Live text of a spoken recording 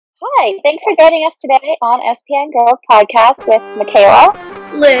Hi, thanks for joining us today on SPN Girls Podcast with Michaela,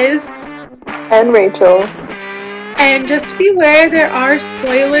 Liz, and Rachel. and just beware there are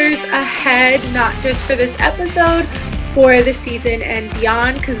spoilers ahead, not just for this episode, for the season and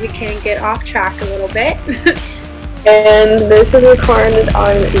beyond, because we can get off track a little bit. And this is recorded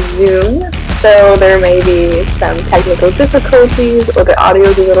on Zoom, so there may be some technical difficulties or the audio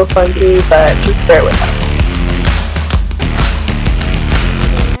is a little funky, but just bear with us.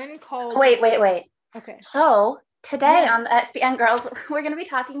 Wait. Okay. So, today on the SPN Girls, we're going to be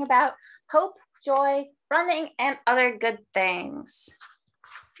talking about hope, joy, running, and other good things.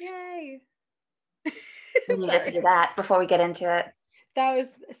 Yay. We needed to do that before we get into it. That was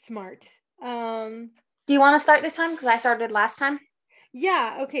smart. Do you want to start this time? Because I started last time.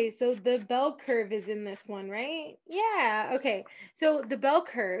 Yeah, okay, so the bell curve is in this one, right? Yeah, okay. So the bell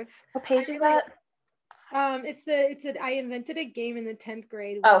curve. What page is that? I invented a game in the 10th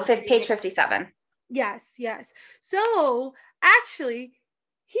grade. Oh, page 57. Yes. So actually,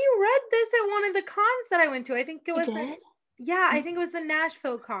 he read this at one of the cons that I went to. I think it was I think it was the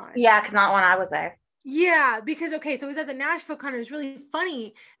Nashville con. Yeah, because not when I was there. Yeah, because okay, so it was at the Nashville con. It was really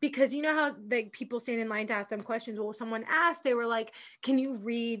funny because you know how like people stand in line to ask them questions. Well, someone asked, they were like, "Can you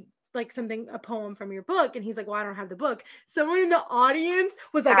read like a poem from your book?" And he's like, "Well, I don't have the book." Someone in the audience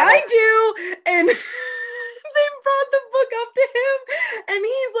was like, "I do," and they brought the book up to him, and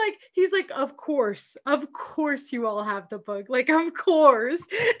he's like, of course you all have the book, like of course.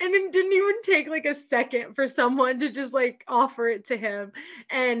 And it didn't even take like a second for someone to just like offer it to him,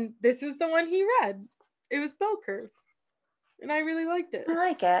 and this is the one he read. It was Bell Curve, and I really liked it. I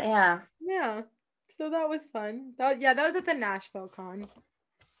like it, Yeah, so that was fun. That was at the Nashville con.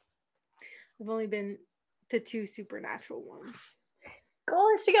 I've only been to 2 supernatural ones. Goal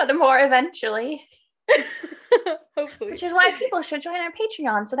is to go to more eventually. Hopefully. Which is why people should join our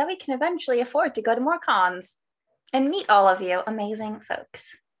Patreon so that we can eventually afford to go to more cons and meet all of you amazing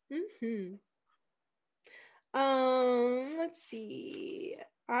folks. Let's see.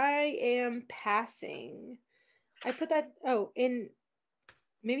 I am passing. I put that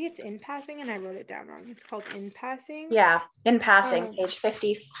maybe it's In Passing and I wrote it down wrong. It's called In Passing. Yeah, In Passing, page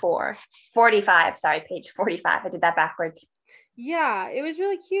 45. Sorry, page 45. I did that backwards. Yeah, it was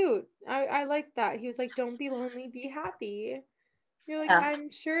really cute. I liked that. He was like, "Don't be lonely, be happy." You're like,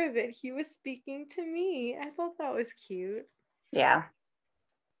 "I'm sure of it." He was speaking to me. I thought that was cute. Yeah.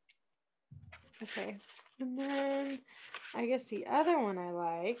 Okay. And then I guess the other one I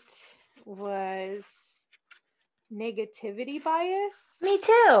liked was Negativity Bias. Me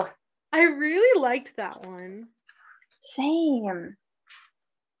too. I really liked that one. Same.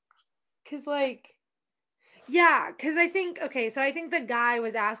 Because I think the guy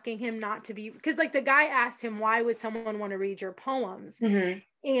was asking him not to be, because like the guy asked him, why would someone want to read your poems? Mm-hmm.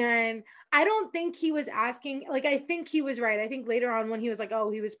 And I don't think he was asking, like, I think he was right. I think later on when he was like,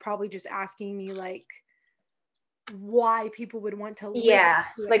 oh, he was probably just asking me like why people would want to listen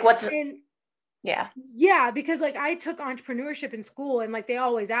to it. Like what's because like I took entrepreneurship in school and like they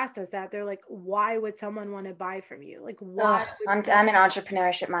always asked us that. They're like, why would someone want to buy from you? Like why? I'm an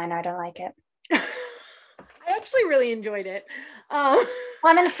entrepreneurship minor. I don't like it. I actually really enjoyed it. Well,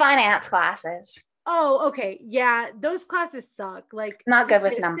 I'm in finance classes. Oh, okay. Yeah, those classes suck. Like not good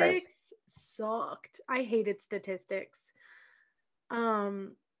with numbers. Sucked. I hated statistics.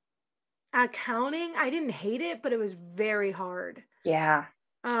 Accounting, I didn't hate it, but it was very hard. Yeah.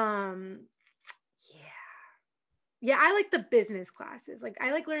 Yeah, I like the business classes. Like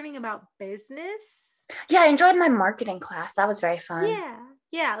I like learning about business. Yeah, I enjoyed my marketing class. That was very fun.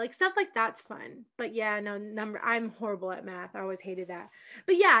 Yeah, like stuff like that's fun. But yeah, no, I'm horrible at math. I always hated that.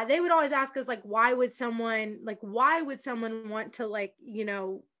 But yeah, they would always ask us like, why would someone want to like, you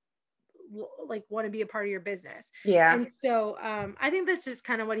know, like want to be a part of your business? Yeah. And so I think that's just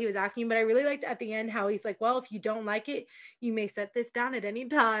kind of what he was asking. But I really liked at the end how he's like, well, if you don't like it, you may set this down at any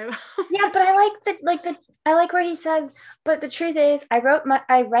time. Yeah, but I like where he says, but the truth is I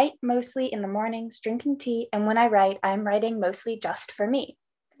write mostly in the mornings drinking tea, and when I write, I'm writing mostly just for me.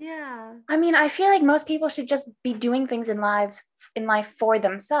 Yeah. I mean, I feel like most people should just be doing things in life for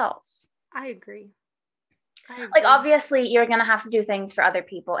themselves. I agree. Like, obviously, you're going to have to do things for other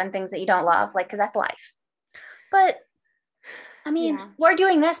people and things that you don't love, like, because that's life. But, I mean, we're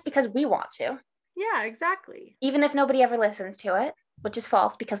doing this because we want to. Yeah, exactly. Even if nobody ever listens to it, which is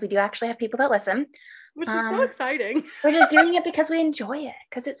false because we do actually have people that listen. Which is so exciting. We're just doing it because we enjoy it,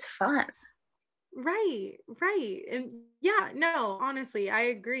 because it's fun. Right. And yeah, no, honestly, I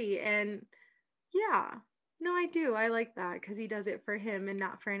agree. And yeah, No, I do. I like that because he does it for him and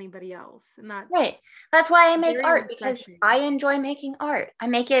not for anybody else. And that's right. That's why I make very art, because refreshing. I enjoy making art. I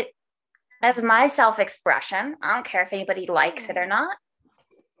make it as my self-expression. I don't care if anybody likes it or not.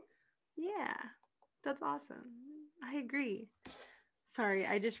 Yeah, that's awesome. I agree. Sorry,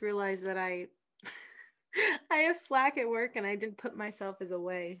 I just realized that I have Slack at work and I didn't put myself as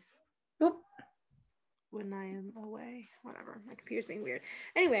away. Oop. When I am away. Whatever. My computer's being weird.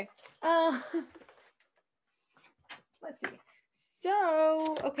 Anyway, let's see.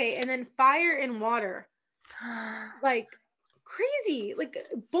 So, okay, and then fire and water. Like crazy. Like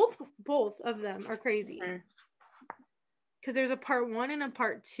both of them are crazy. Because there's a part 1 and a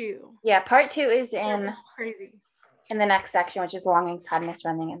part 2. Yeah, part 2 is in crazy. In the next section, which is longing, sadness,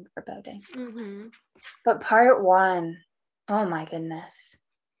 running, and foreboding. Mm-hmm. But part 1, oh my goodness.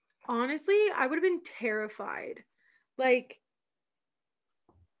 Honestly, I would have been terrified. Like,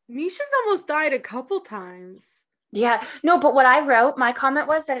 Misha's almost died a couple times. Yeah, no, but what I wrote, my comment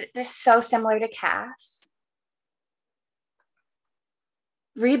was that it's so similar to Cass.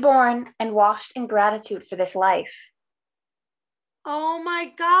 Reborn and washed in gratitude for this life. Oh my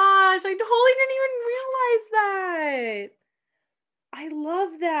gosh, I totally didn't even realize that. I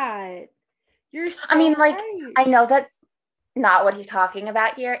love that. You're so I mean, like, right. I know that's not what he's talking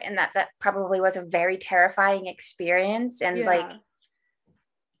about here, and that probably was a very terrifying experience, and like,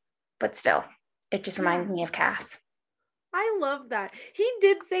 but still, it just reminds me of Cass. I love that. He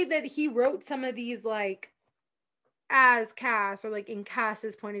did say that he wrote some of these like as Cass, or like in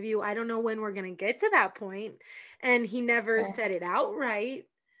Cass's point of view. I don't know when we're gonna get to that point, and he never said it outright.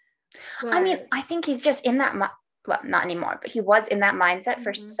 But... I mean, I think he's just in that well, not anymore, but he was in that mindset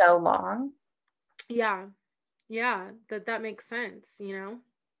for so long. Yeah, that makes sense, you know.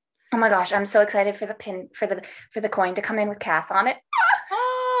 Oh my gosh, I'm so excited for the pin for the coin to come in with Cass on it.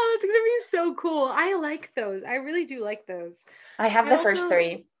 Oh, it's gonna be so cool. I like those. I really do like those. I have the first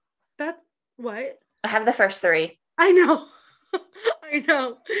 3. That's what? I have the first 3. I know. I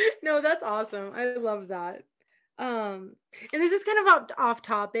know. No, that's awesome. I love that. And this is kind of off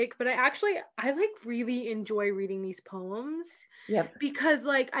topic, but I like really enjoy reading these poems. Yep. Because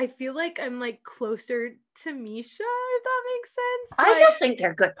like I feel like I'm like closer to Misha, if that makes sense. I just think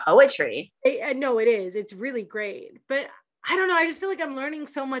they're good poetry. No, it is. It's really great. But I don't know. I just feel like I'm learning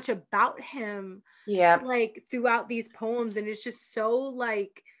so much about him. Yeah. Like throughout these poems, and it's just so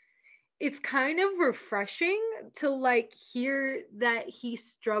like, it's kind of refreshing to like hear that he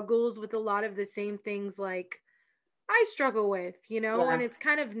struggles with a lot of the same things like I struggle with, you know. And it's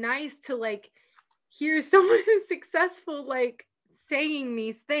kind of nice to like hear someone who's successful like saying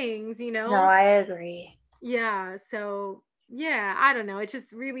these things, you know. No, I agree. Yeah, so yeah, I don't know, it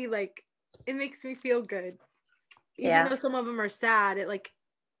just really like, it makes me feel good. Even though some of them are sad, it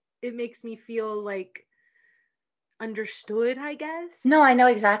makes me feel like understood, I guess. No, I know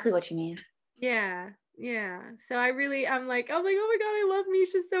exactly what you mean. Yeah. So I'm like, oh my god, I love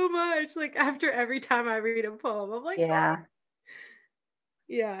Misha so much. Like after every time I read a poem, I'm like, yeah,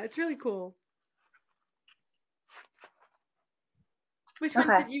 it's really cool. Which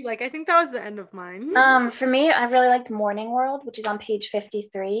ones did you like? I think that was the end of mine. For me, I really liked Morning World, which is on page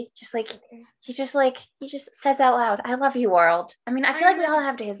 53. Just like he just says out loud, "I love you, world." I mean, I feel like we all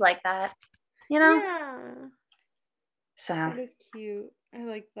have days like that, you know? Yeah. So that is cute. I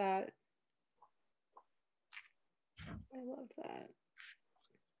like that. I love that.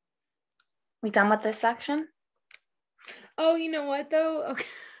 We done with this section? Oh, you know what though? Okay.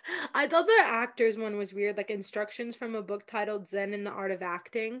 I thought the actors one was weird, like instructions from a book titled Zen in the Art of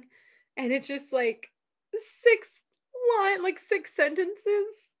Acting. And it's just like 6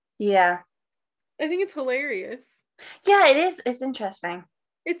 sentences. Yeah. I think it's hilarious. Yeah, it is. It's interesting.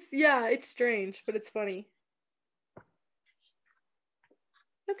 It's strange, but it's funny.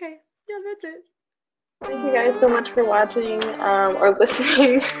 Okay. Yeah, that's it. Thank you guys so much for watching or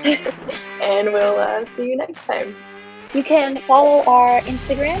listening. And we'll see you next time. You can follow our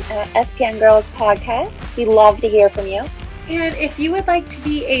Instagram at SPN Girls Podcast. We'd love to hear from you. And if you would like to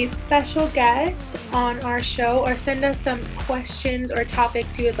be a special guest on our show or send us some questions or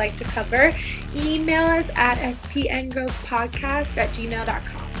topics you would like to cover, email us at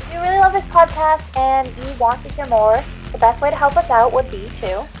spngirlspodcast@gmail.com. If you really love this podcast and you want to hear more, the best way to help us out would be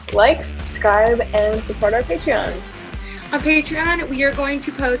to like, subscribe, and support our Patreon. On Patreon, we are going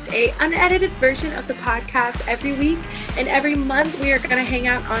to post an unedited version of the podcast every week, and every month we are going to hang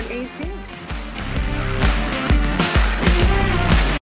out on a Zoom.